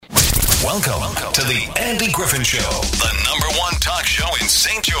Welcome to the Andy Griffin Show, the #1 talk show in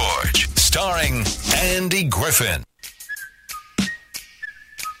St. George, starring Andy Griffin.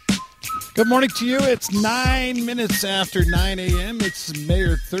 Good morning to you. It's 9 minutes after 9 a.m. It's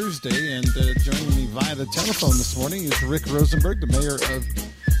Mayor Thursday, and joining me via the telephone this morning is Rick Rosenberg, the mayor of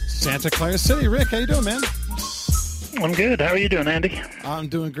Santa Clara City. Rick, how you doing, man? I'm good. How are you doing, Andy? I'm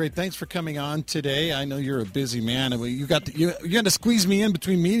doing great. Thanks for coming on today. I know you're a busy man. You got to squeeze me in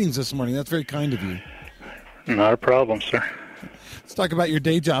between meetings this morning. That's very kind of you. Not a problem, sir. Let's talk about your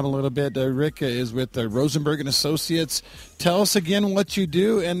day job a little bit. Rick is with Rosenberg and Associates. Tell us again what you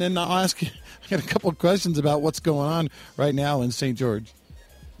do, and then I'll ask you. I got a couple of questions about what's going on right now in St. George.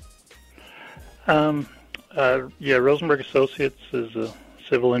 Rosenberg Associates is a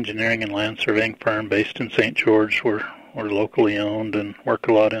civil engineering and land surveying firm based in St. George. We're locally owned and work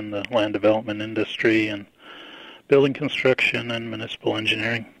a lot in the land development industry and building construction and municipal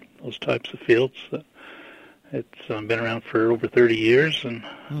engineering, those types of fields. It's been around for over 30 years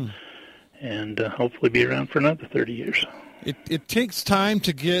and hopefully be around for another 30 years. It takes time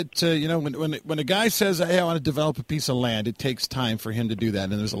to get, when a guy says, hey, I want to develop a piece of land, it takes time for him to do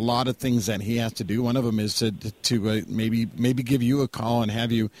that. And there's a lot of things that he has to do. One of them is to maybe give you a call and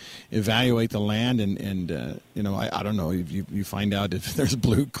have you evaluate the land. I don't know if you find out if there's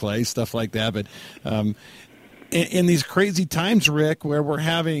blue clay, stuff like that. But in these crazy times, Rick, where we're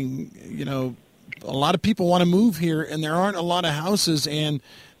having, a lot of people want to move here and there aren't a lot of houses, and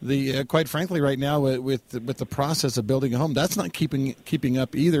quite frankly, right now with the process of building a home, that's not keeping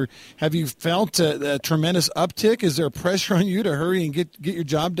up either. Have you felt a tremendous uptick? Is there pressure on you to hurry and get your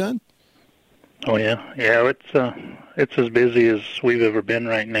job done? Oh yeah. It's as busy as we've ever been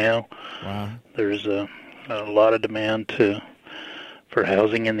right now. Wow. There's a lot of demand for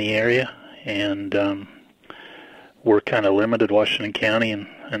housing in the area, and we're kind of limited. Washington County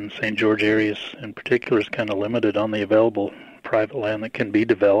and St. George areas in particular is kind of limited on the available private land that can be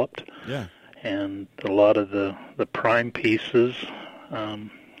developed. Yeah. And a lot of the prime pieces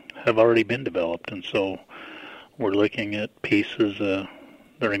have already been developed, and so we're looking at pieces, the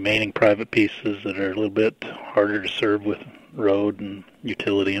remaining private pieces that are a little bit harder to serve with road and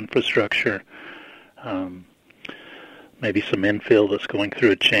utility infrastructure. Maybe some infill that's going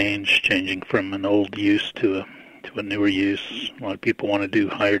through changing from an old use to a newer use. A lot of people want to do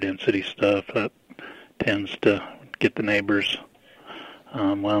higher density stuff. That tends to get the neighbors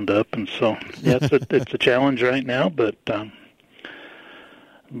wound up, and so it's a challenge right now, but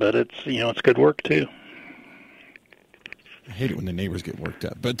it's it's good work too. I hate it when the neighbors get worked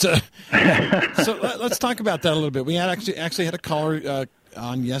up, but so let's talk about that a little bit. We had actually had a caller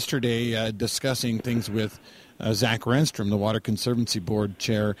on yesterday discussing things with Zach Renstrom, the Water Conservancy Board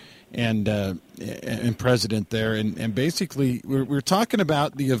chair and president there, and basically we're talking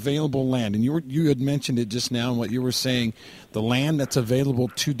about the available land, and you had mentioned it just now, and what you were saying, the land that's available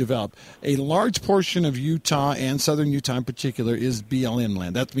to develop. A large portion of Utah and southern Utah in particular is BLM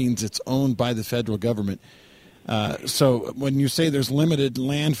land. That means it's owned by the federal government. So when you say there's limited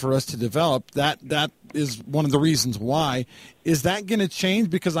land for us to develop, that is one of the reasons why. Is that going to change?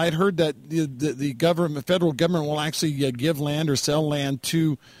 Because I'd heard that the federal government will actually give land or sell land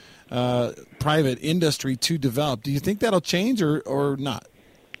to private industry to develop. Do you think that'll change or not?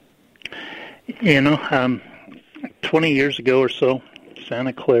 20 years ago or so,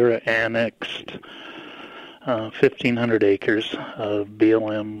 Santa Clara annexed 1,500 acres of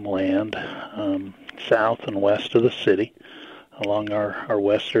BLM land south and west of the city along our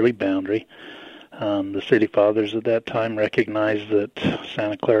westerly boundary. The city fathers at that time recognized that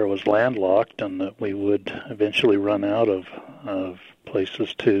Santa Clara was landlocked and that we would eventually run out of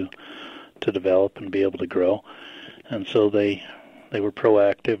places to develop and be able to grow. And so they were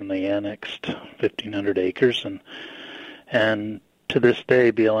proactive, and they annexed 1,500 acres. And to this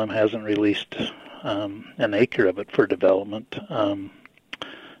day, BLM hasn't released an acre of it for development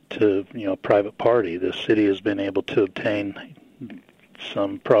to a private party. The city has been able to obtain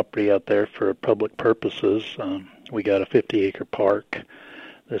some property out there for public purposes. We got a 50-acre park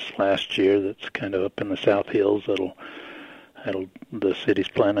this last year that's kind of up in the South Hills. The city's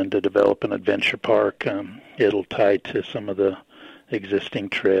planning to develop an adventure park. It'll tie to some of the existing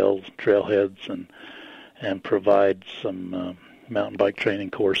trailheads and provide some mountain bike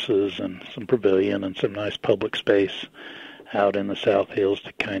training courses and some pavilion and some nice public space out in the South Hills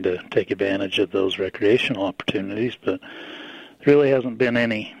to kind of take advantage of those recreational opportunities. But there really hasn't been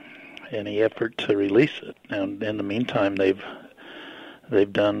any effort to release it. And in the meantime, they've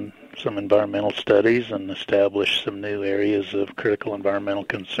done some environmental studies and established some new areas of critical environmental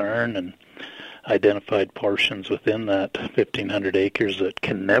concern, and identified portions within that 1,500 acres that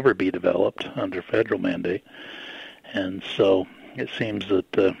can never be developed under federal mandate. And so it seems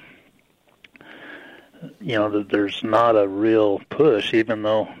that that there's not a real push, even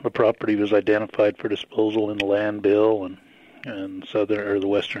though the property was identified for disposal in the land bill, and the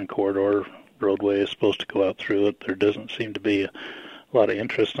western corridor roadway is supposed to go out through it. There doesn't seem to be a lot of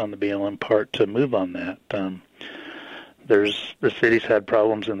interest on the BLM part to move on that. The city's had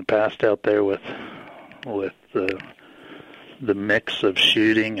problems in the past out there with the mix of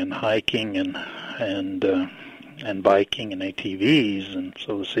shooting and hiking and biking and ATVs, and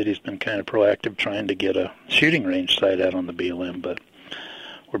so the city's been kind of proactive trying to get a shooting range site out on the BLM, but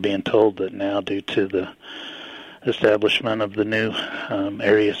we're being told that now, due to the establishment of the new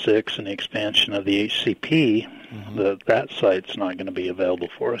Area 6 and the expansion of the HCP, that site's not going to be available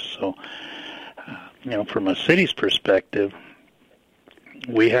for us. So, from a city's perspective,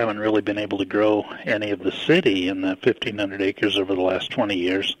 we haven't really been able to grow any of the city in that 1,500 acres over the last 20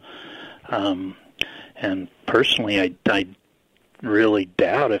 years. And personally, I really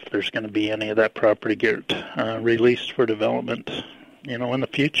doubt if there's going to be any of that property get released for development, in the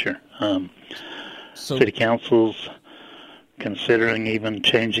future. City council's considering even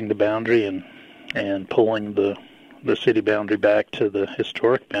changing the boundary and pulling the city boundary back to the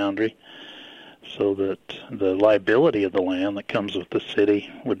historic boundary, so that the liability of the land that comes with the city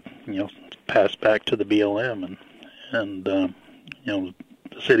would, pass back to the BLM, and the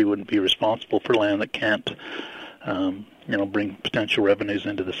city wouldn't be responsible for land that can't, bring potential revenues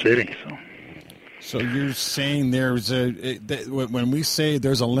into the city. So you're saying when we say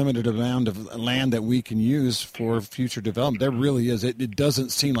there's a limited amount of land that we can use for future development, there really is. It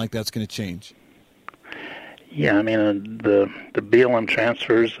doesn't seem like that's going to change. Yeah, I mean, the BLM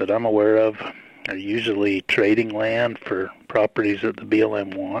transfers that I'm aware of are usually trading land for properties that the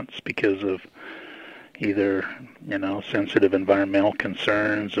BLM wants because of either, sensitive environmental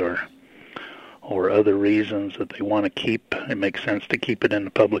concerns or other reasons that they want to keep. It makes sense to keep it in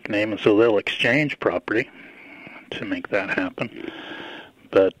the public name, and so they'll exchange property to make that happen.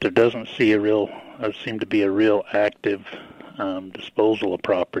 But there doesn't seem to be a real active disposal of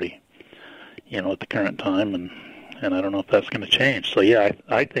property, at the current time, and I don't know if that's going to change. So yeah,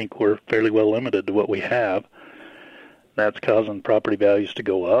 I think we're fairly well limited to what we have. That's causing property values to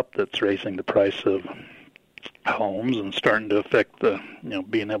go up. That's raising the price of homes and starting to affect the,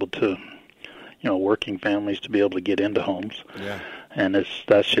 being able to, working families to be able to get into homes. Yeah. And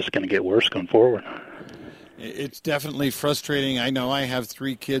that's just going to get worse going forward. It's definitely frustrating. I know I have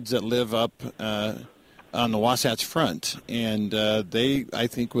 3 kids that live up on the Wasatch Front, and they, I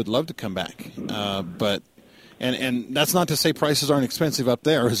think, would love to come back. But that's not to say prices aren't expensive up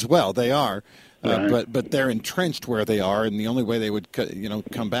there as well. They are. Right. But they're entrenched where they are, and the only way they would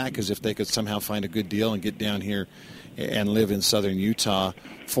come back is if they could somehow find a good deal and get down here and live in southern Utah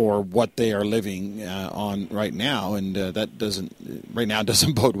for what they are living on right now. And that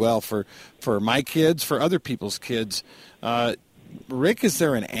doesn't bode well for my kids, for other people's kids. Rick, is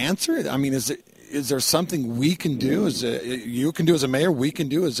there an answer? I mean, is there something we can do, you can do as a mayor, we can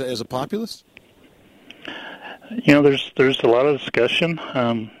do as a populace? There's a lot of discussion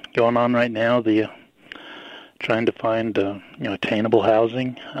going on right now. Trying to find attainable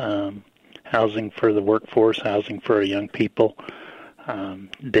housing, housing for the workforce, housing for our young people.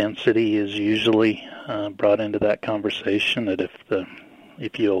 Density is usually brought into that conversation. That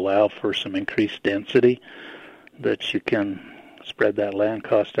if you allow for some increased density, that you can spread that land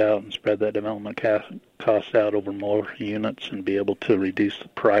cost out and spread that development cost out over more units and be able to reduce the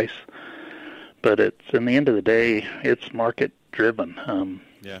price. But in the end of the day, it's market driven.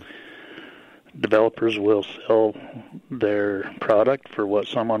 Developers will sell their product for what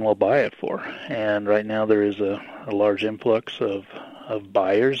someone will buy it for. And right now there is a large influx of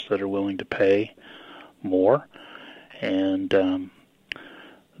buyers that are willing to pay more. And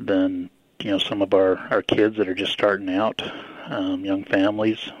then, some of our kids that are just starting out, young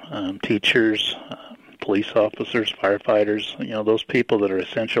families, teachers, police officers, firefighters, those people that are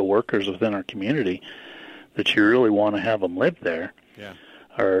essential workers within our community that you really want to have them live there. Yeah.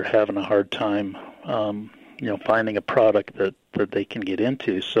 Are having a hard time, finding a product that they can get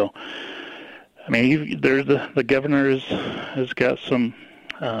into. So, I mean, the governor has got some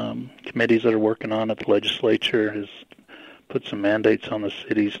committees that are working on it. The legislature has put some mandates on the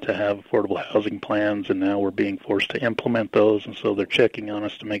cities to have affordable housing plans, and now we're being forced to implement those. And so they're checking on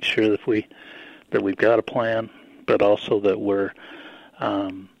us to make sure that we've got a plan, but also that we're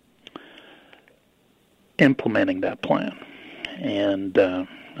implementing that plan. And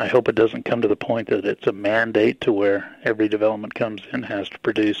I hope it doesn't come to the point that it's a mandate to where every development comes in has to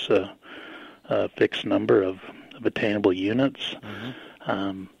produce a a fixed number of attainable units.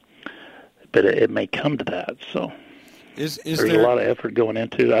 But it may come to that. So is there's there a lot of effort going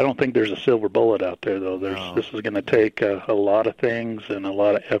into it. I don't think there's a silver bullet out there, though. This is going to take a lot of things and a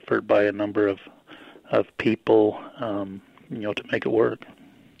lot of effort by a number of people, to make it work.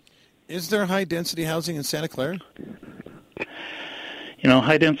 Is there high-density housing in Santa Clara?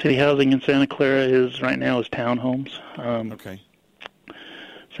 High-density housing in Santa Clara is right now is townhomes. Okay.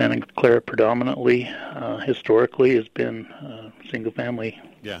 Santa Clara predominantly, historically, has been single-family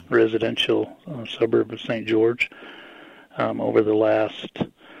residential suburb of St. George. Over the last,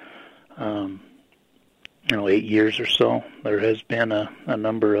 8 years or so, there has been a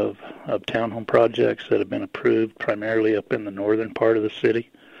number of townhome projects that have been approved primarily up in the northern part of the city,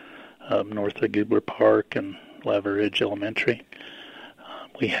 north of Goobler Park and Lava Ridge Elementary.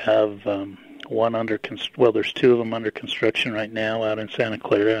 We have there's 2 of them under construction right now out in Santa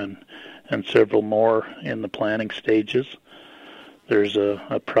Clara, and several more in the planning stages. There's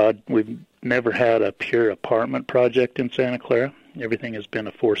we've never had a pure apartment project in Santa Clara. Everything has been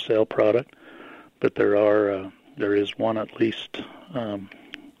a for sale product, but there is one at least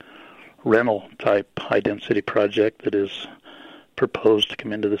rental type high density project that is proposed to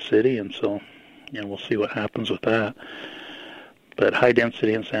come into the city, and so we'll see what happens with that. But high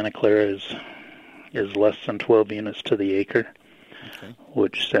density in Santa Clara is less than 12 units to the acre,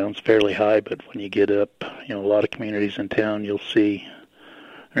 which sounds fairly high, but when you get up, a lot of communities in town, you'll see,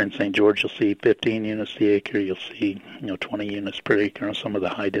 or in St. George, you'll see 15 units to the acre, you'll see, 20 units per acre on some of the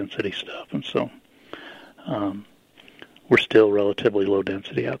high density stuff, and so we're still relatively low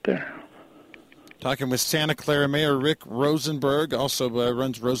density out there. Talking with Santa Clara Mayor Rick Rosenberg, also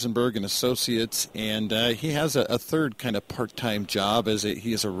runs Rosenberg and Associates, and he has a third kind of part-time job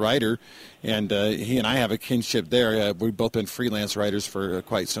he is a writer, and he and I have a kinship there. We've both been freelance writers for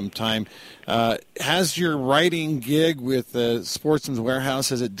quite some time. Has your writing gig with Sportsman's Warehouse,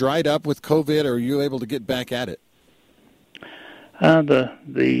 has it dried up with COVID, or are you able to get back at it?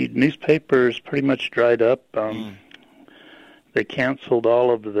 The newspaper is pretty much dried up. They canceled all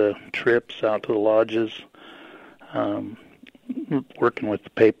of the trips out to the lodges, working with the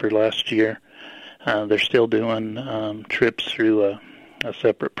paper last year. They're still doing trips through a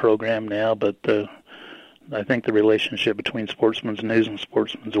separate program now, but I think the relationship between Sportsman's News and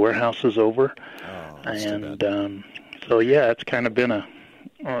Sportsman's Warehouse is over. And it's kind of been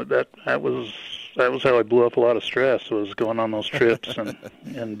that was how I blew up a lot of stress, was going on those trips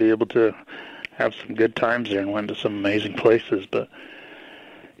and be able to have some good times there and went to some amazing places. But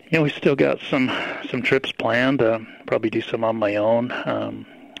we still got some trips planned. Probably do some on my own.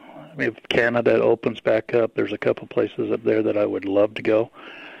 If Canada opens back up, there's a couple places up there that I would love to go.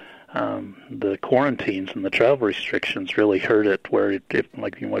 The quarantines and the travel restrictions really hurt it, where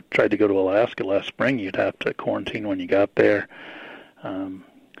if you tried to go to Alaska last spring, you'd have to quarantine when you got there.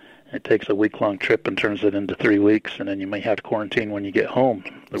 It takes a week-long trip and turns it into 3 weeks, and then you may have to quarantine when you get home.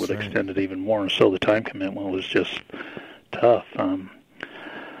 That would extend it even more, and so the time commitment was just tough.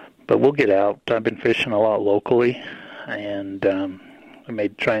 But we'll get out. I've been fishing a lot locally, and I may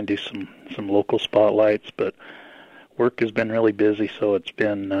try and do some local spotlights, but work has been really busy, so it's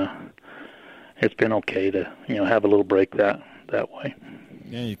been okay to have a little break that way.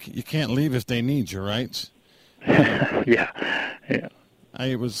 Yeah, you can't leave if they need you, right? Yeah.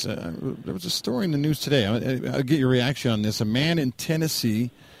 There was a story in the news today. I'll get your reaction on this. A man in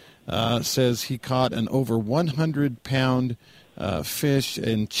Tennessee says he caught an over 100-pound fish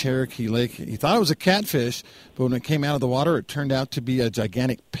in Cherokee Lake. He thought it was a catfish, but when it came out of the water, it turned out to be a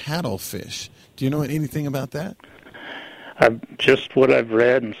gigantic paddlefish. Do you know anything about that? Just what I've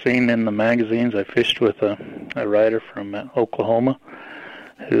read and seen in the magazines. I fished with a writer from Oklahoma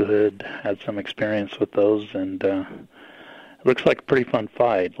who had some experience with those, and it looks like a pretty fun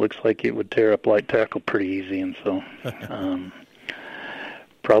fight. Looks like it would tear up light tackle pretty easy, and so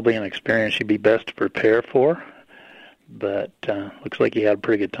probably an experience you'd be best to prepare for. But looks like he had a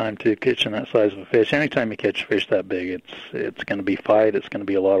pretty good time too, catching that size of a fish. Anytime you catch a fish that big, it's going to be fight. It's going to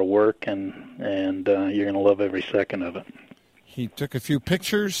be a lot of work, and you're going to love every second of it. He took a few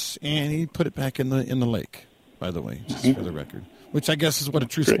pictures and he put it back in the lake. By the way, just for the record, which I guess is what a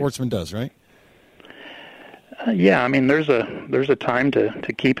true sportsman does, right? Yeah, I mean, there's a time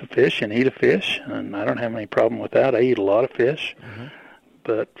to keep a fish and eat a fish, and I don't have any problem with that. I eat a lot of fish,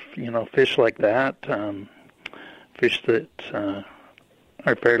 but fish like that, fish that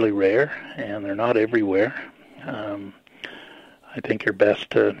are fairly rare, and they're not everywhere. I think you're best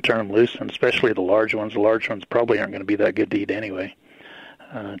to turn them loose, and especially the large ones. The large ones probably aren't going to be that good to eat anyway.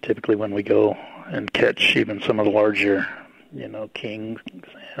 Typically, when we go and catch even some of the larger king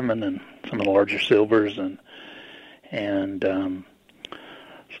salmon and some of the larger silvers and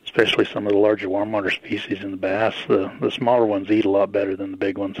especially some of the larger warm water species in the bass. The smaller ones eat a lot better than the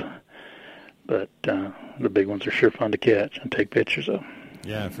big ones, but the big ones are sure fun to catch and take pictures of.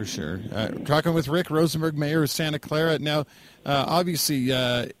 Yeah, for sure. Talking with Rick Rosenberg, Mayor of Santa Clara. Now, obviously,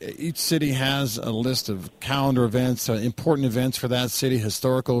 each city has a list of calendar events, important events for that city,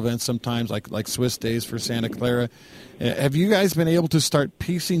 historical events sometimes, like Swiss Days for Santa Clara. Have you guys been able to start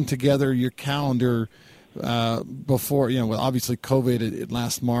piecing together your calendar before, obviously COVID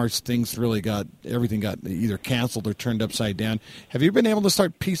last March, everything got either canceled or turned upside down. Have you been able to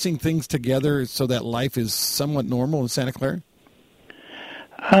start piecing things together so that life is somewhat normal in Santa Clara?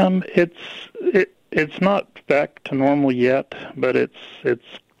 It's not back to normal yet, but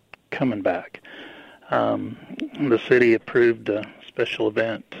it's coming back. The city approved a special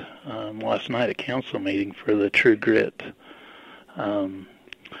event last night at council meeting for the True Grit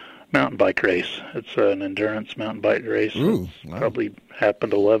mountain bike race. It's an endurance mountain bike race. Ooh, it's wow. probably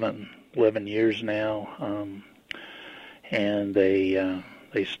happened 11 years now, and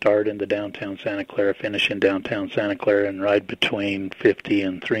they start in the downtown Santa Clara, finish in downtown Santa Clara, and ride between 50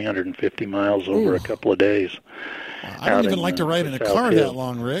 and 350 miles over a couple of days. I don't even like to ride in a car that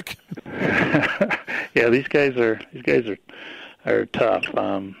long, Rick. Yeah, these guys are tough.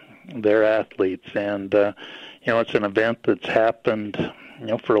 They're athletes, and it's an event that's happened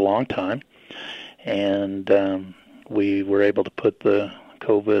for a long time, and we were able to put the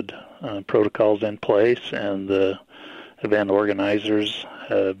COVID protocols in place, and the event organizers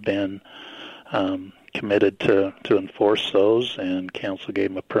have been committed to enforce those, and council gave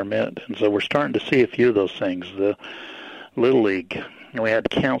them a permit. And so we're starting to see a few of those things. The Little League, we had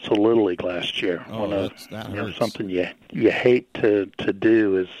to cancel Little League last year. That hurts. Something you hate to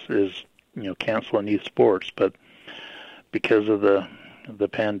do is canceling youth sports, but because of the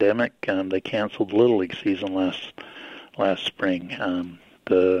pandemic, they canceled Little League season last spring.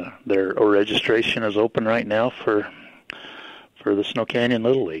 Their registration is open now for the Snow Canyon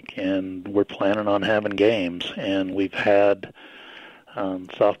Little League, and we're planning on having games. And we've had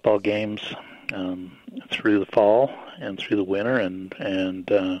softball games through the fall and through the winter, and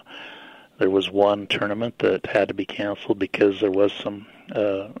there was one tournament that had to be canceled because there was some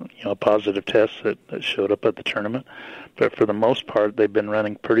a positive test that showed up at the tournament. But for the most part, they've been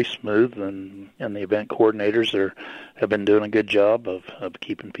running pretty smooth, and the event coordinators have been doing a good job of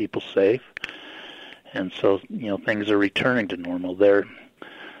keeping people safe. And so, things are returning to normal.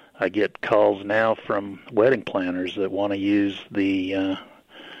 I get calls now from wedding planners that want to use the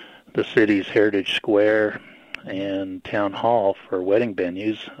city's Heritage Square and Town Hall for wedding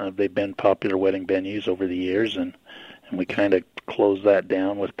venues. They've been popular wedding venues over the years, and we kind of closed that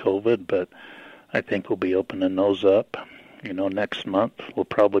down with COVID, but I think we'll be opening those up. Next month we'll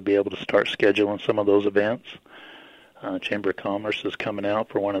probably be able to start scheduling some of those events. Chamber of Commerce is coming out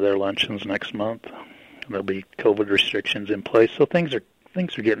for one of their luncheons next month. There'll be COVID restrictions in place, so things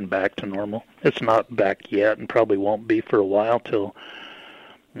are getting back to normal. It's not back yet, and probably won't be for a while till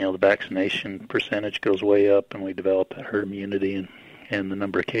the vaccination percentage goes way up and we develop that herd immunity and the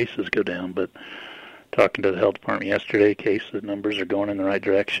number of cases go down. But talking to the health department yesterday, cases numbers are going in the right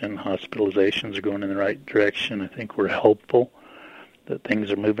direction. Hospitalizations are going in the right direction. I think we're hopeful that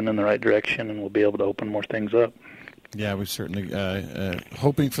things are moving in the right direction and we'll be able to open more things up. Yeah, we're certainly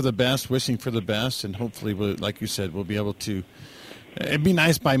hoping for the best, wishing for the best, and hopefully, like you said, we'll be able to. It'd be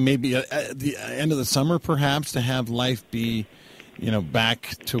nice by maybe at the end of the summer, perhaps, to have life be,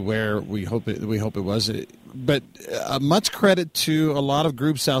 back to where we hope it was. But much credit to a lot of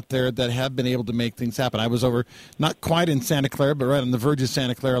groups out there that have been able to make things happen. I was over, not quite in Santa Clara, but right on the verge of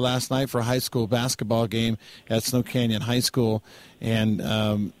Santa Clara last night for a high school basketball game at Snow Canyon High School,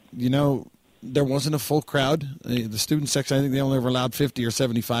 and there wasn't a full crowd. The student section, I think they only ever allowed 50 or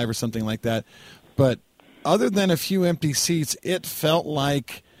 75 or something like that. But other than a few empty seats, it felt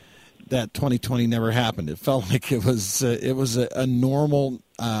like that 2020 never happened. It felt like it was a normal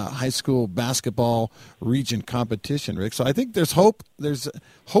high school basketball region competition, Rick. So I think there's hope. There's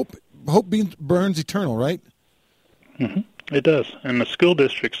hope. Hope burns eternal, right? Mm-hmm. It does. And the school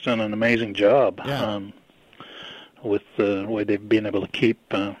district's done an amazing job. Yeah. With the way they've been able to keep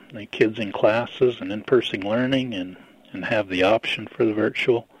the kids in classes and in-person learning and have the option for the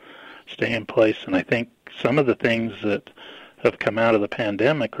virtual stay in place. And I think some of the things that have come out of the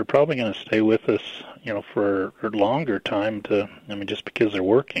pandemic are probably going to stay with us, for a longer time just because they're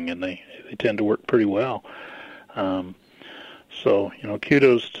working, and they tend to work pretty well. So,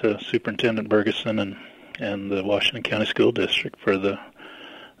 kudos to Superintendent Bergeson and the Washington County School District for the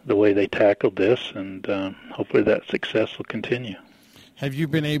the way they tackled this, and hopefully that success will continue. Have you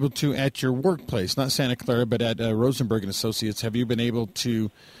been able to, at your workplace, not Santa Clara, but at Rosenberg and Associates, have you been able to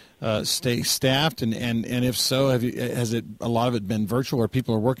stay staffed? And if so, has a lot of it been virtual, or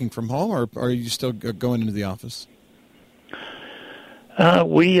people are working from home, or are you still going into the office?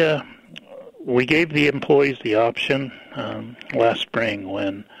 We gave the employees the option last spring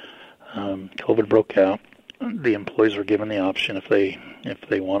when COVID broke out. The employees were given the option if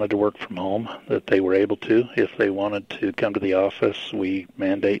they wanted to work from home, that they were able to. If they wanted to come to the office, we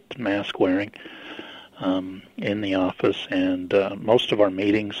mandate mask wearing in the office, and most of our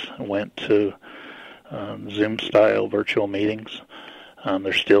meetings went to Zoom-style virtual meetings.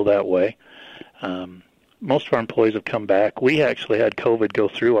 They're still that way. Most of our employees have come back. We actually had COVID go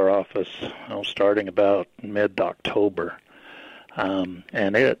through our office starting about mid-October, and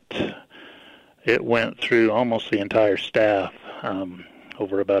it went through almost the entire staff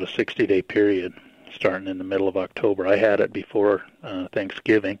over about a 60-day period, starting in the middle of October. I had it before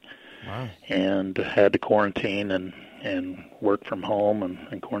Thanksgiving. Wow. And had to quarantine and work from home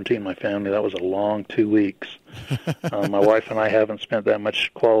and quarantine my family. That was a long 2 weeks. My wife and I haven't spent that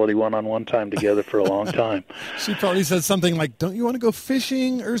much quality one-on-one time together for a long time. She probably said something like, "Don't you want to go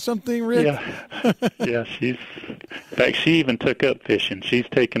fishing or something, Rick?" Yeah. In fact, she even took up fishing. She's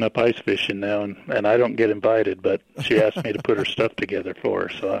taken up ice fishing now, and I don't get invited, but she asked me to put her stuff together for her,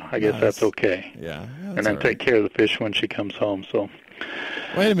 so I guess that's okay. Yeah. And then take care of the fish when she comes home, so...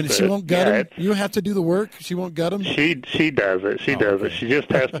 Wait a minute, she won't gut them? You have to do the work? She won't gut them? She does it. She does it. She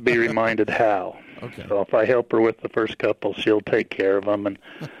just has to be reminded how. Okay. So if I help her with the first couple, she'll take care of them.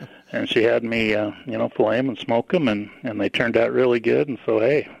 And she had me, fillet them and smoke them, and they turned out really good. And so,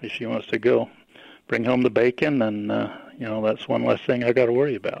 hey, if she wants to go bring home the bacon, then, that's one less thing I got to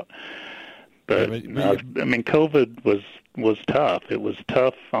worry about. But, COVID was tough. It was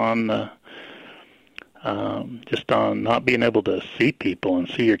tough on... just on not being able to see people and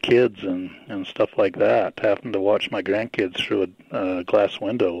see your kids and stuff like that. Having to watch my grandkids through a glass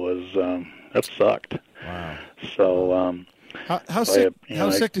window that sucked. Wow. So how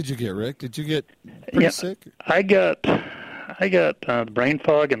sick did you get, Rick? Did you get pretty sick? I got brain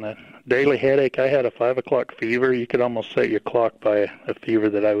fog and the daily headache. I had a 5 o'clock fever. You could almost set your clock by a fever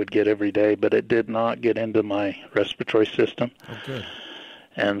that I would get every day, but it did not get into my respiratory system. Oh, good.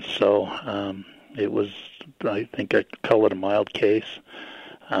 And so it was, I think I call it a mild case.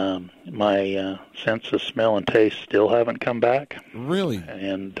 My sense of smell and taste still haven't come back. Really?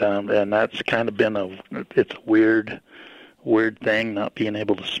 And that's kind of been it's a weird thing, not being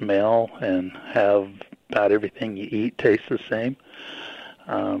able to smell and have about everything you eat taste the same.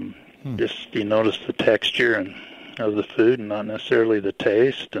 Just you notice the texture of the food and not necessarily the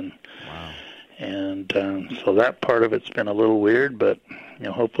taste. And wow. And so that part of it's been a little weird, but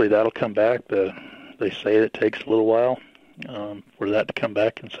hopefully that'll come back. They say it takes a little while for that to come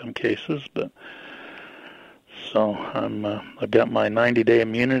back in some cases, but so I've got my 90-day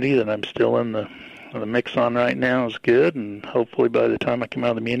immunity that I'm still in the mix on right now is good, and hopefully by the time I come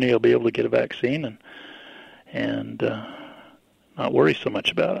out of the immunity, I'll be able to get a vaccine and not worry so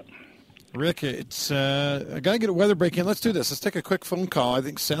much about it. Rick, it's I got to get a weather break in. Let's do this. Let's take a quick phone call. I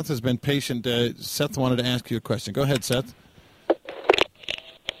think Seth has been patient. Seth wanted to ask you a question. Go ahead, Seth.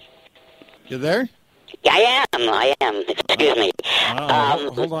 You there? Yeah, I am. Excuse me.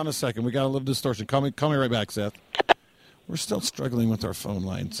 Hold on a second. We got a little distortion. Call me right back, Seth. We're still struggling with our phone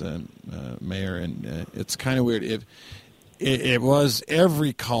lines, Mayor, and it's kind of weird. It was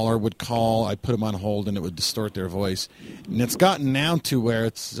every caller would call. I put them on hold, and it would distort their voice. And it's gotten now to where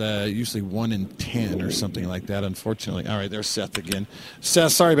it's usually 1 in 10 or something like that, unfortunately. All right, there's Seth again.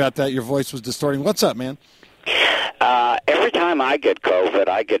 Seth, sorry about that. Your voice was distorting. What's up, man? Every time I get COVID,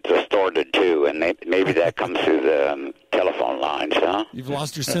 I get distorted, too, and maybe that comes through the telephone lines, huh? You've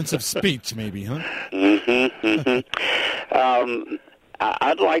lost your sense of speech, maybe, huh?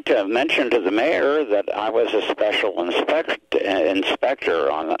 I'd like to mention to the mayor that I was a special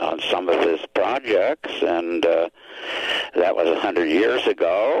inspector on some of his projects, and that was 100 years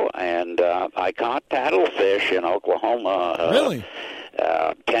ago, and I caught paddlefish in Oklahoma. Really?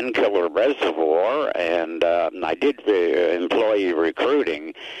 10-killer reservoir, and I did employee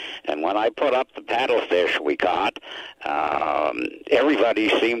recruiting, and when I put up the paddlefish we caught, everybody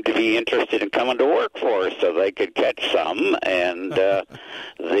seemed to be interested in coming to work for us so they could catch some, and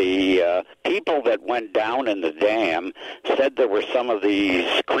the people that went down in the dam said there were some of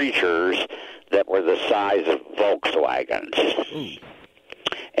these creatures that were the size of Volkswagens. Ooh.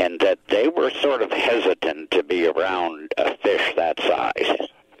 And that they were sort of hesitant to be around a fish that size.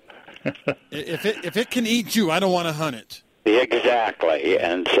 If it can eat you, I don't want to hunt it. Yeah, Exactly,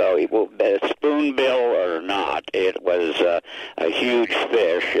 and so spoonbill or not, it was a huge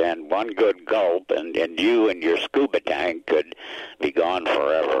fish, and one good gulp, and you and your scuba tank could be gone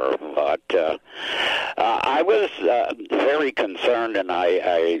forever. But I was very concerned, and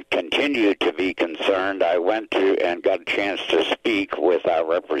I continue to be concerned. I went to and got a chance to speak with our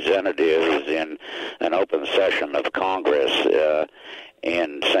representatives in an open session of Congress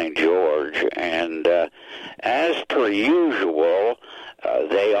in St. George, and as per usual,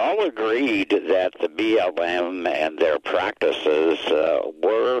 they all agreed that the BLM and their practices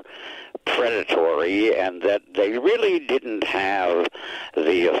were predatory and that they really didn't have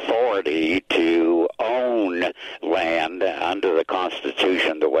the authority to own land under the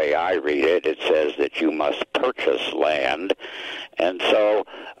Constitution the way I read it. It says that you must purchase land. And so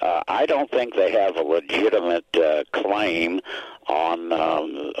I don't think they have a legitimate claim on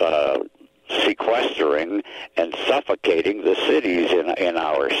sequestering and suffocating the cities in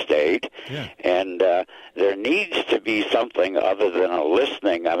our state. Yeah. And there needs to be something other than a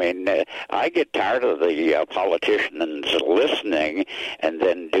listening. I mean, I get tired of the politicians listening and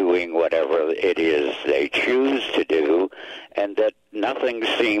then doing whatever it is they choose to do, and that nothing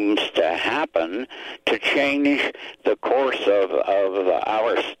seems to happen to change the course of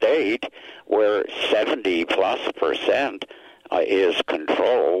our state, where 70+% is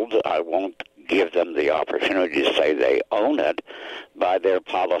controlled. I won't give them the opportunity to say they own it by their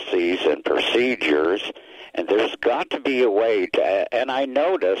policies and procedures. And there's got to be a way to, and I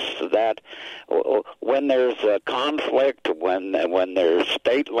notice that when there's a conflict, when there's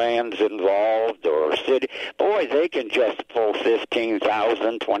state lands involved or city, boy, they can just pull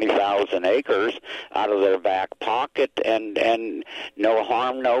 15,000, 20,000 acres out of their back pocket and no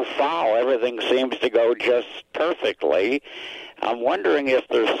harm, no foul. Everything seems to go just perfectly. I'm wondering if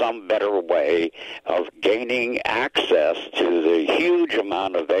there's some better way of gaining access to the huge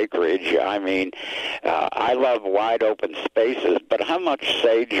amount of acreage. I mean, I love wide open spaces, but how much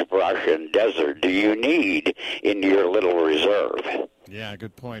sagebrush and desert do you need in your little reserve? Yeah,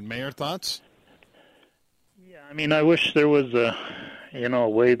 good point. Mayor, thoughts? Yeah, I mean, I wish there was a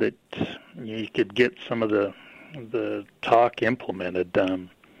way that you could get some of the talk implemented.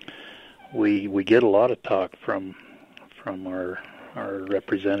 We get a lot of talk from our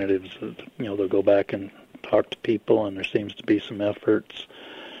representatives. They'll go back and talk to people, and there seems to be some efforts,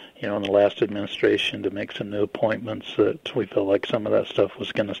 in the last administration to make some new appointments that we felt like some of that stuff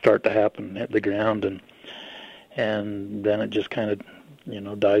was going to start to happen, hit the ground, and then it just kind of,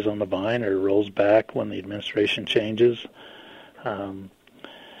 dies on the vine or rolls back when the administration changes.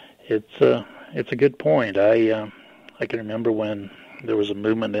 It's a good point. I can remember when there was a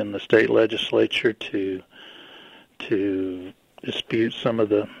movement in the state legislature to dispute some of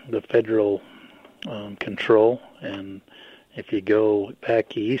the federal control, and if you go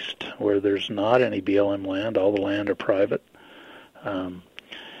back east where there's not any BLM land, all the land are private,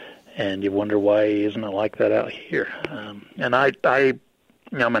 and you wonder why isn't it like that out here? And I'm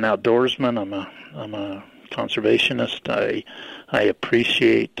an outdoorsman. I'm a conservationist. I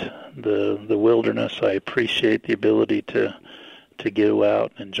appreciate the wilderness. I appreciate the ability to go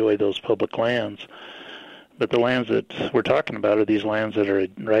out and enjoy those public lands. But the lands that we're talking about are these lands that are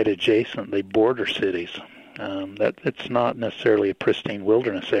right adjacent. They border cities. That it's not necessarily a pristine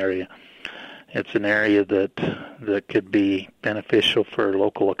wilderness area. It's an area that could be beneficial for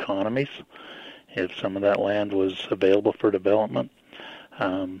local economies if some of that land was available for development.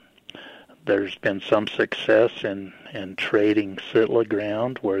 There's been some success in trading SITLA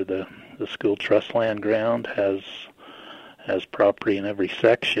ground, where the school trust land ground has property in every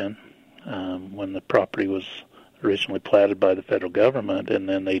section. When the property was originally platted by the federal government, and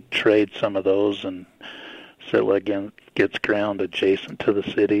then they trade some of those, and SITLA again gets ground adjacent to the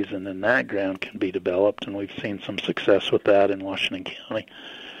cities, and then that ground can be developed, and we've seen some success with that in Washington County.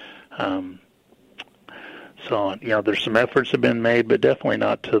 So, there's some efforts have been made, but definitely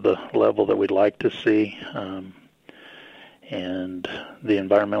not to the level that we'd like to see. And the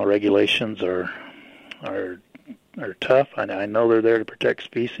environmental regulations are tough. I know they're there to protect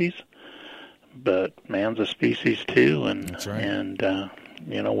species, but man's a species too, and that's right. And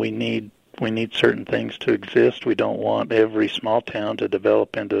we need certain things to exist. We don't want every small town to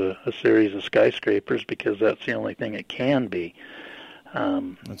develop into a series of skyscrapers, because that's the only thing it can be.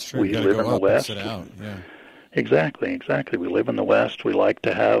 That's true. We live in the West. Yeah. Exactly. We live in the West. We like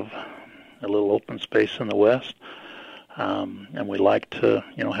to have a little open space in the West, and we like to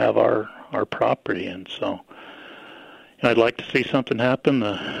have our property. And so I'd like to see something happen.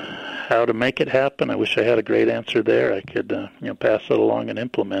 How to make it happen, I wish I had a great answer there. I could pass it along and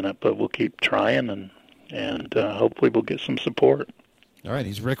implement it, but we'll keep trying, and and hopefully we'll get some support. All right,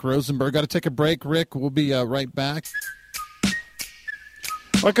 he's Rick Rosenberg. Got to take a break, Rick. We'll be right back.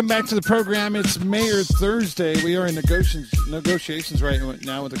 Welcome back to the program. It's Mayor Thursday. We are in negotiations right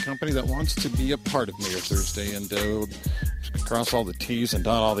now with a company that wants to be a part of Mayor Thursday, and we'll cross all the T's and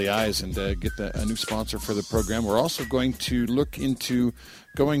dot all the I's and get a new sponsor for the program. We're also going to look into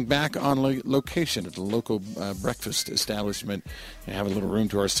going back on location at a local breakfast establishment and have a little room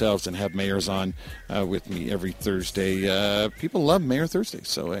to ourselves and have mayors on with me every Thursday. People love Mayor Thursday,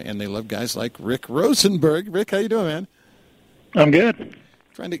 and they love guys like Rick Rosenberg. Rick, how you doing, man? I'm good.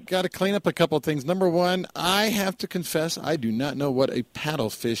 Got to clean up a couple of things. Number one, I have to confess, I do not know what a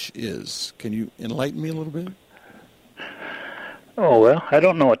paddlefish is. Can you enlighten me a little bit? Oh, well, I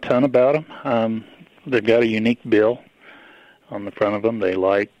don't know a ton about them. They've got a unique bill on the front of them. They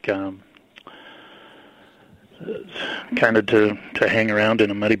like kind of to hang around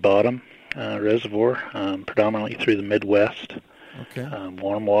in a muddy bottom reservoir, predominantly through the Midwest. Okay.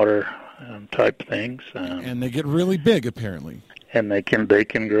 Warm water type things. And they get really big, apparently. And they can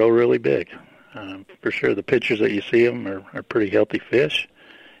grow really big. For sure, the pictures that you see them are pretty healthy fish.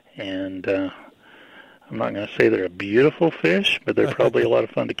 And I'm not going to say they're a beautiful fish, but they're probably a lot of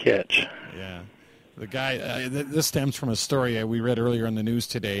fun to catch. Yeah. The guy, this stems from a story we read earlier in the news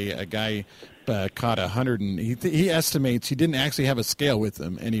today. A guy caught 100, and he estimates, he didn't actually have a scale with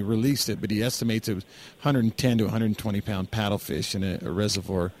him, and he released it, but he estimates it was 110 to 120-pound paddlefish in a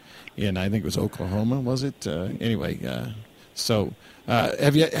reservoir in, I think it was Oklahoma, was it? Anyway, so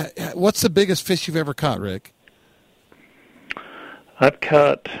what's the biggest fish you've ever caught, Rick? I've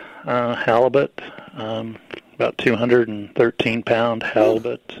caught halibut, about 213-pound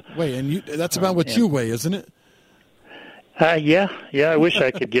halibut. Wait, and that's about what you weigh, isn't it? Yeah. I wish I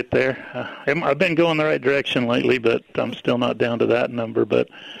could get there. I've been going the right direction lately, but I'm still not down to that number. But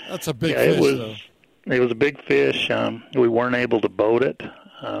that's a big fish, though. It was a big fish. We weren't able to boat it.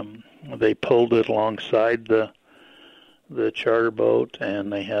 They pulled it alongside the charter boat,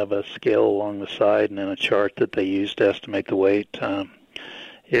 and they have a scale along the side and then a chart that they use to estimate the weight.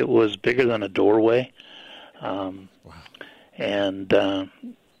 It was bigger than a doorway. Wow. And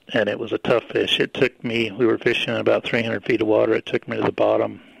it was a tough fish. It took me, we were fishing about 300 feet of water. It took me to the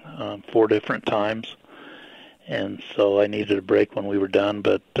bottom 4 different times. And so I needed a break when we were done,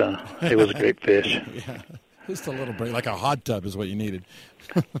 but it was a great fish. Yeah, just a little break, like a hot tub is what you needed.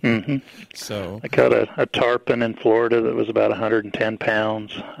 Mm-hmm. So I caught a tarpon in Florida that was about 110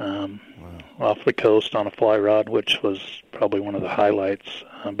 pounds off the coast on a fly rod, which was probably one of the highlights.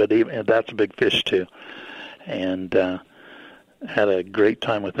 But even that's a big fish too. And had a great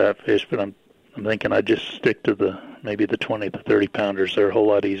time with that fish, but I'm thinking I'd just stick to maybe the 20 to 30 pounders. They're a whole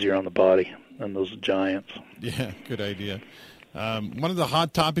lot easier on the body than those giants. Yeah, good idea. One of the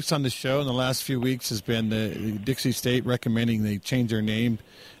hot topics on the show in the last few weeks has been the Dixie State recommending they change their name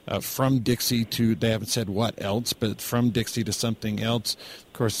from Dixie to, they haven't said what else, but from Dixie to something else.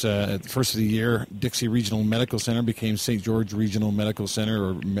 Of course, at the first of the year, Dixie Regional Medical Center became St. George Regional Medical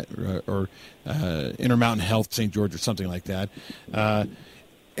Center or Intermountain Health St. George or something like that.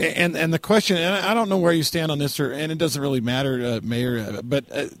 And the question, and I don't know where you stand on this, and it doesn't really matter, Mayor, but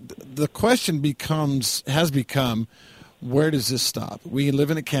the question has become, where does this stop? We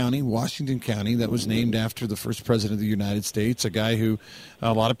live in a county, Washington County, that was named after the first president of the United States, a guy who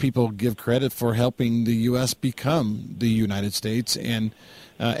a lot of people give credit for helping the U.S. become the United States, and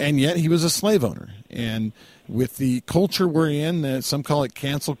yet he was a slave owner. And with the culture we're in, some call it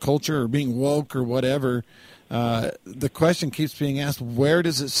cancel culture or being woke or whatever, the question keeps being asked, where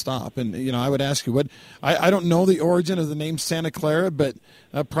does it stop? And, I would ask you, I don't know the origin of the name Santa Clara, but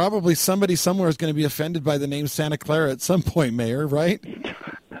probably somebody somewhere is going to be offended by the name Santa Clara at some point, Mayor, right?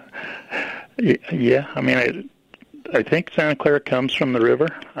 Yeah, I mean, I think Santa Clara comes from the river.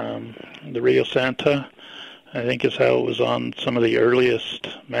 The Rio Santa, I think, is how it was on some of the earliest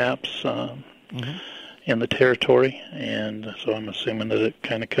maps in the territory, and so I'm assuming that it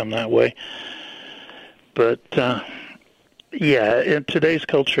kind of come that way. But in today's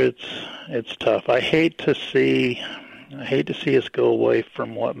culture, it's tough. I hate to see us go away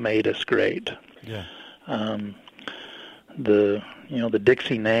from what made us great. Yeah. The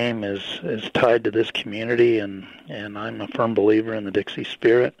Dixie name is tied to this community, and I'm a firm believer in the Dixie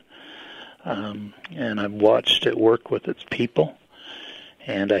spirit. And I've watched it work with its people,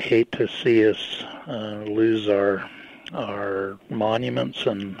 and I hate to see us lose our monuments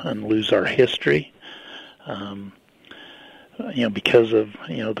and lose our history. Because of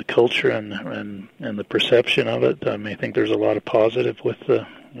the culture and the perception of it. I think there's a lot of positive with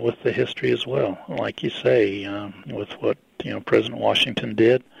the history as well. Like you say, with what President Washington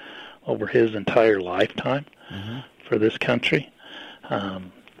did, over his entire lifetime for this country.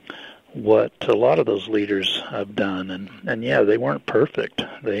 What a lot of those leaders have done, and yeah, they weren't perfect.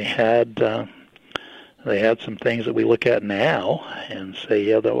 They had some things that we look at now and say,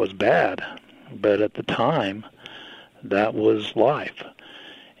 yeah, that was bad, but at the time, that was life.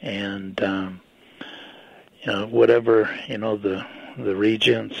 And whatever the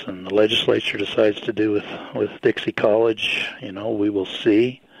regents and the legislature decides to do with Dixie College, we will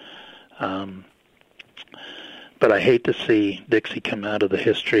see. But I hate to see Dixie come out of the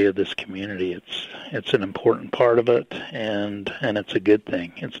history of this community. It's an important part of it, and it's a good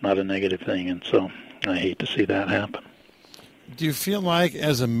thing. It's not a negative thing, and so I hate to see that happen. Do you feel like,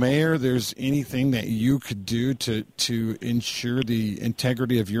 as a mayor, there's anything that you could do to ensure the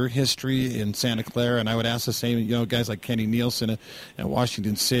integrity of your history in Santa Clara? And I would ask the same, guys like Kenny Nielsen at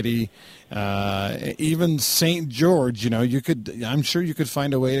Washington City, even St. George. I'm sure you could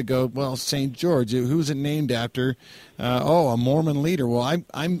find a way to go, well, St. George, who's it named after? A Mormon leader. Well,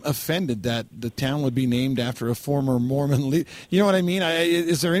 I'm offended that the town would be named after a former Mormon leader. You know what I mean?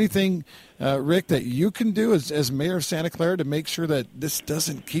 Is there anything, Rick, that you can do as mayor of Santa Clara to make sure that this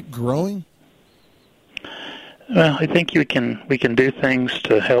doesn't keep growing? Well, I think we can do things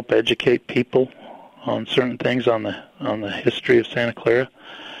to help educate people on certain things on the history of Santa Clara.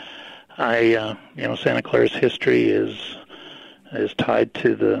 Santa Clara's history is tied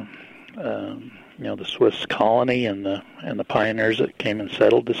to the the Swiss colony and the pioneers that came and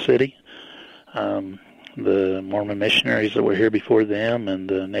settled the city. The Mormon missionaries that were here before them, and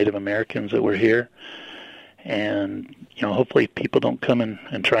the Native Americans that were here. And, hopefully people don't come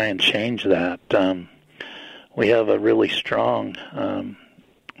and try and change that. We have a really strong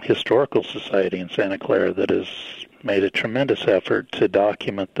historical society in Santa Clara that has made a tremendous effort to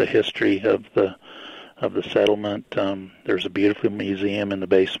document the history of the settlement. There's a beautiful museum in the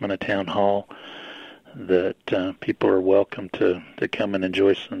basement of Town Hall that people are welcome to come and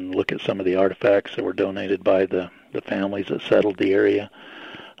enjoy and look at some of the artifacts that were donated by the families that settled the area.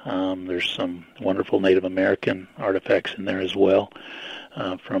 There's some wonderful Native American artifacts in there as well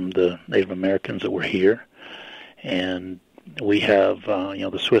from the Native Americans that were here. And we have,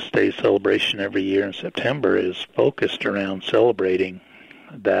 the Swiss Day celebration every year in September is focused around celebrating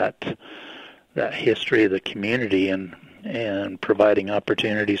that history of the community and providing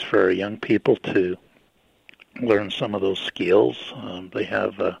opportunities for our young people to learn some of those skills. They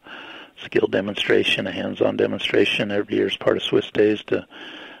have a skill demonstration, a hands-on demonstration every year as part of Swiss Days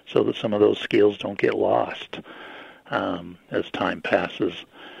so that some of those skills don't get lost as time passes.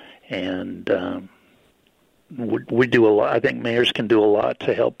 And we do a lot. I think mayors can do a lot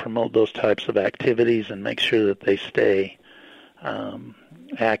to help promote those types of activities and make sure that they stay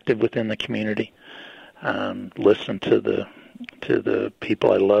active within the community. Listen to the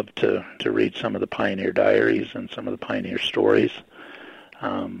people. I love to read some of the pioneer diaries and some of the pioneer stories.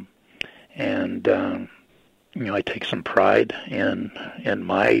 I take some pride in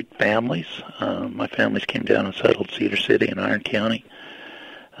my families. My families came down and settled Cedar City and Iron County.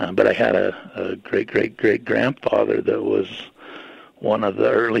 But I had a great-great-great-grandfather that was one of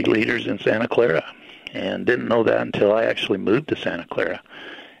the early leaders in Santa Clara, and didn't know that until I actually moved to Santa Clara.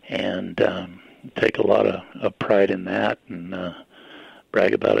 And take a lot of pride in that, and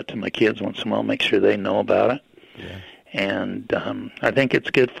brag about it to my kids once in a while, make sure they know about it. Yeah. And I think it's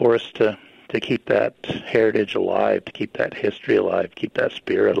good for us to keep that heritage alive, to keep that history alive, keep that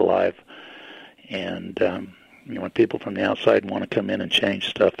spirit alive. And when people from the outside want to come in and change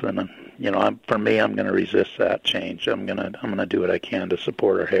stuff, then I'm going to resist that change. I'm going to do what I can to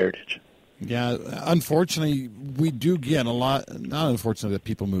support our heritage. Yeah, unfortunately, we do get a lot. Not unfortunately that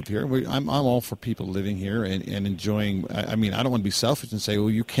people move here. I'm all for people living here and enjoying. I mean, I don't want to be selfish and say, well,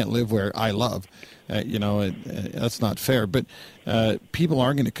 you can't live where I love. That's not fair. But people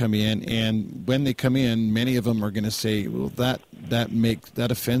are going to come in, and when they come in, many of them are going to say, well, that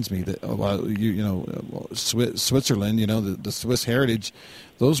offends me. That Switzerland, the Swiss heritage,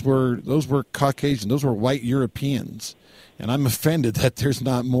 those were Caucasian, those were white Europeans. And I'm offended that there's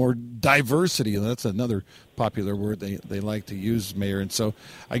not more diversity. That's another popular word they like to use, Mayor. And so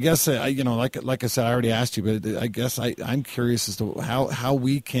I guess, like I said, I already asked you, but I guess I'm curious as to how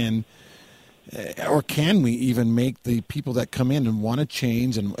we can, or can we even make the people that come in and want to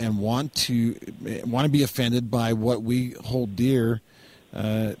change and want to be offended by what we hold dear,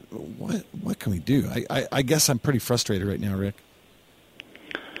 what can we do? I guess I'm pretty frustrated right now, Rick.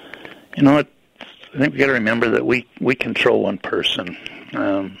 You know what? I think we got to remember that we control one person.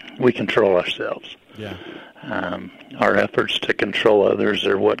 We control ourselves. Yeah. Our efforts to control others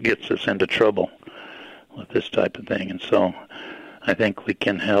are what gets us into trouble with this type of thing. And so I think we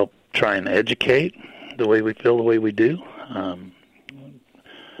can help try and educate the way we feel the way we do.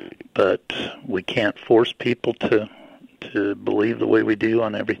 But we can't force people to believe the way we do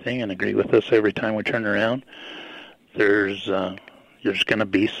on everything and agree with us every time we turn around. There's going to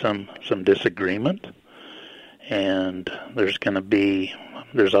be some disagreement, and there's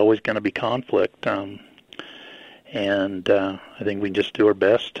always going to be conflict. And I think we just do our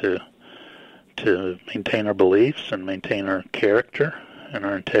best to maintain our beliefs and maintain our character and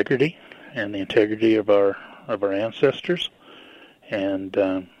our integrity and the integrity of our ancestors, and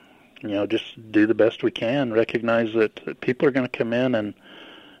just do the best we can. Recognize that people are going to come in and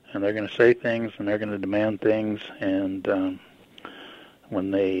they're going to say things and they're going to demand things, and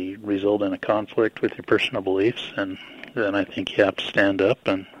when they result in a conflict with your personal beliefs, and then I think you have to stand up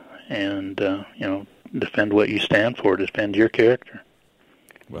and defend what you stand for, defend your character.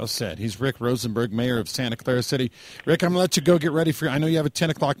 Well said. He's Rick Rosenberg, mayor of Santa Clara City. Rick, I'm going to let you go get ready for. I know you have a 10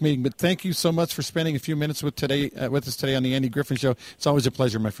 o'clock meeting, but thank you so much for spending a few minutes with us today on the Andy Griffin Show. It's always a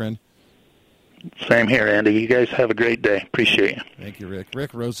pleasure, my friend. Same here, Andy. You guys have a great day. Appreciate you. Thank you, Rick.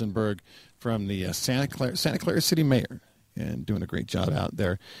 Rick Rosenberg from the Santa Clara City mayor, and doing a great job out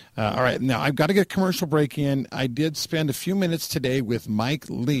there. All right, now I've got to get a commercial break in. I did spend a few minutes today with Mike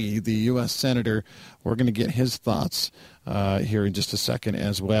Lee, the U.S. Senator. We're going to get his thoughts here in just a second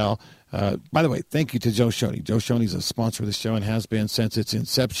as well. By the way, thank you to Joe Shoney. Joe Shoney's a sponsor of the show and has been since its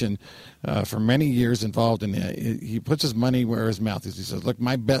inception for many years, involved in it. He puts his money where his mouth is. He says, look,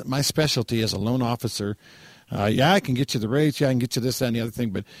 my specialty as a loan officer, I can get you the rates, I can get you this, that, and the other thing,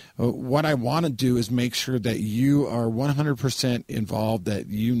 but what I want to do is make sure that you are 100% involved, that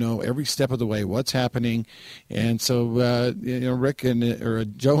you know every step of the way what's happening. And so, Rick or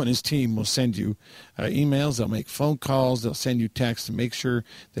Joe and his team will send you emails, they'll make phone calls, they'll send you texts to make sure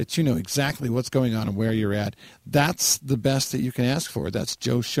that you know exactly what's going on and where you're at. That's the best that you can ask for. That's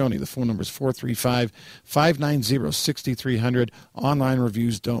Joe Shoney. The phone number is 435-590-6300. Online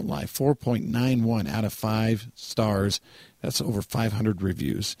reviews don't lie. 4.91 out of 5 stars. That's over 500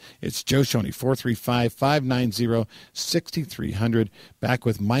 reviews. It's Joe Shoney, 435-590-6300. Back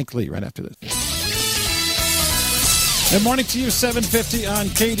with Mike Lee right after this. Good morning to you, 750 on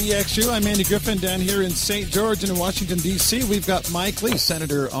KDXU. I'm Andy Griffin down here in St. George and in Washington, D.C. We've got Mike Lee,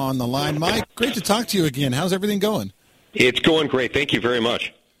 Senator, on the line. Mike, great to talk to you again. How's everything going? It's going great. Thank you very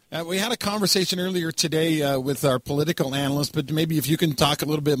much. We had a conversation earlier today with our political analyst, but maybe if you can talk a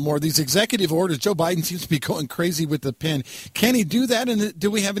little bit more. These executive orders, Joe Biden seems to be going crazy with the pen. Can he do that, and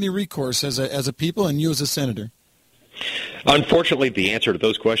do we have any recourse as a people and you as a senator? Unfortunately, the answer to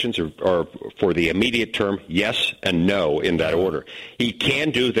those questions are for the immediate term, yes and no in that order. He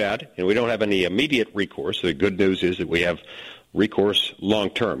can do that, and we don't have any immediate recourse. The good news is that we have recourse long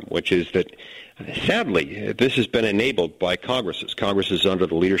term, which is that, sadly, this has been enabled by Congresses. Congresses under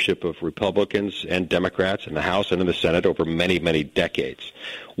the leadership of Republicans and Democrats in the House and in the Senate over many, many decades.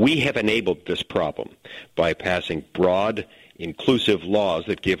 We have enabled this problem by passing broad, inclusive laws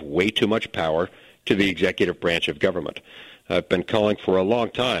that give way too much power to the executive branch of government. I've been calling for a long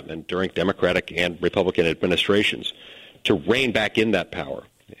time, and during Democratic and Republican administrations, to rein back in that power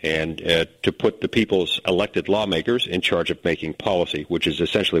and to put the people's elected lawmakers in charge of making policy, which is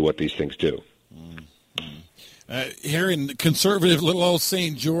essentially what these things do. Here in conservative little old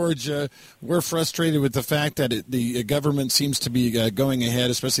St. George, we're frustrated with the fact that the government seems to be going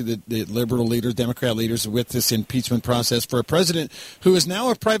ahead, especially the liberal leaders, Democrat leaders, with this impeachment process for a president who is now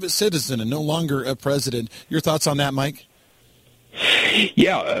a private citizen and no longer a president. Your thoughts on that, Mike?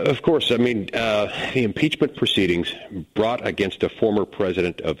 Yeah, of course. I mean, the impeachment proceedings brought against a former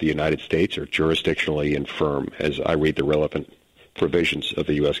president of the United States are jurisdictionally infirm, as I read the relevant provisions of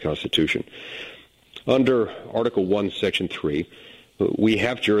the U.S. Constitution. Under Article 1, Section 3, we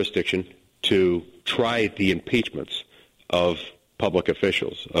have jurisdiction to try the impeachments of public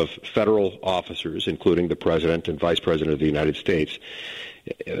officials, of federal officers, including the President and Vice President of the United States.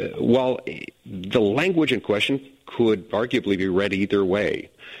 While the language in question could arguably be read either way,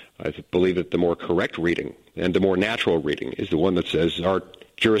 I believe that the more correct reading and the more natural reading is the one that says our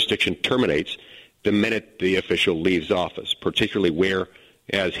jurisdiction terminates the minute the official leaves office, particularly where,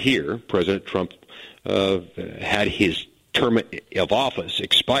 as here, President Trump had his term of office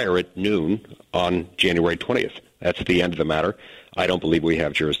expire at noon on January 20th. That's the end of the matter. I don't believe we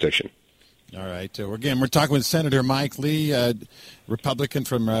have jurisdiction. All right. Again, we're talking with Senator Mike Lee, Republican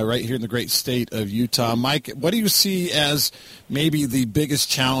from right here in the great state of Utah. Mike, what do you see as maybe the biggest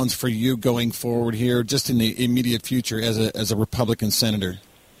challenge for you going forward here, just in the immediate future as a Republican senator?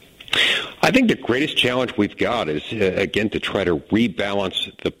 I think the greatest challenge we've got is, again, to try to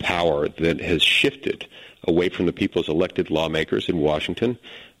rebalance the power that has shifted away from the people's elected lawmakers in Washington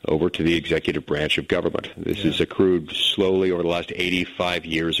over to the executive branch of government. This has accrued slowly over the last 85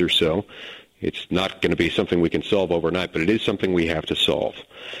 years or so. It's not going to be something we can solve overnight, but it is something we have to solve.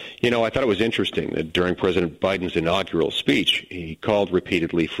 You know, I thought it was interesting that during President Biden's inaugural speech, he called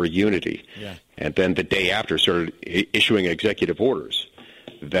repeatedly for unity. Yeah. And then the day after started issuing executive orders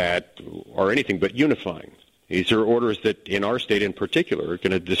that are anything but unifying. These are orders that, in our state in particular, are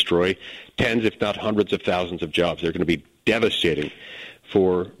going to destroy tens, if not hundreds of thousands of jobs. They're going to be devastating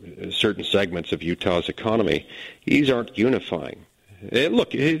for certain segments of Utah's economy. These aren't unifying. Look,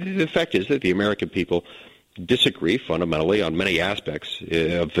 the fact is that the American people disagree fundamentally on many aspects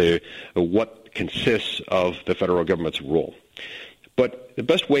of what consists of the federal government's role. But the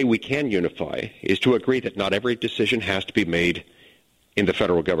best way we can unify is to agree that not every decision has to be made in the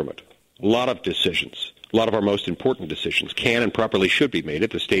federal government. A lot of decisions, a lot of our most important decisions can and properly should be made at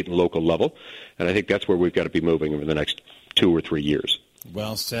the state and local level, and I think that's where we've got to be moving over the next 2 or 3 years.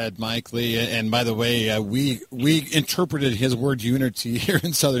 Well said, Mike Lee. And by the way, we interpreted his word unity here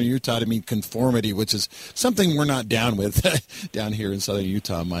in southern Utah to mean conformity, which is something we're not down with down here in southern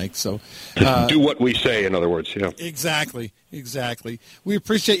Utah, Mike. So do what we say, in other words. Yeah. Exactly. We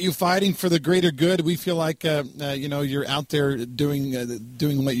appreciate you fighting for the greater good. We feel like you're out there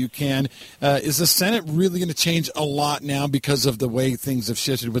doing what you can. Is the Senate really going to change a lot now because of the way things have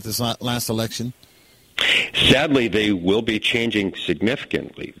shifted with this last election? Sadly, they will be changing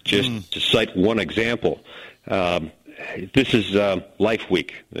significantly. Just to cite one example, this is Life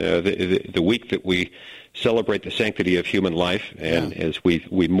Week, the week that we celebrate the sanctity of human life, and as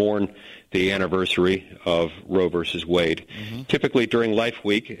we mourn the anniversary of Roe versus Wade. Mm-hmm. Typically during Life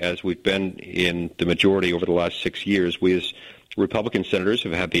Week, as we've been in the majority over the last 6 years, we as Republican senators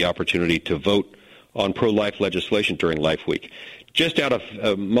have had the opportunity to vote on pro-life legislation during Life Week. Just out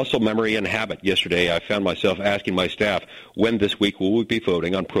of muscle memory and habit yesterday, I found myself asking my staff, when this week will we be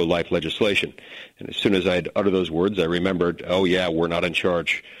voting on pro-life legislation? And as soon as I'd utter those words, I remembered, oh yeah, we're not in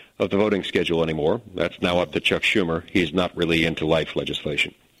charge of the voting schedule anymore. That's now up to Chuck Schumer. He's not really into life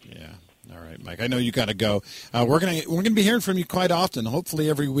legislation. Yeah. All right, Mike. I know you got to go. We're gonna be hearing from you quite often, hopefully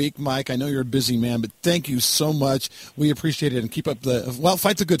every week, Mike. I know you're a busy man, but thank you so much. We appreciate it, and keep up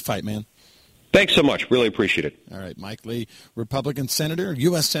fight's a good fight, man. Thanks so much. Really appreciate it. All right, Mike Lee, Republican Senator,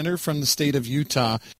 U.S. Senator from the state of Utah.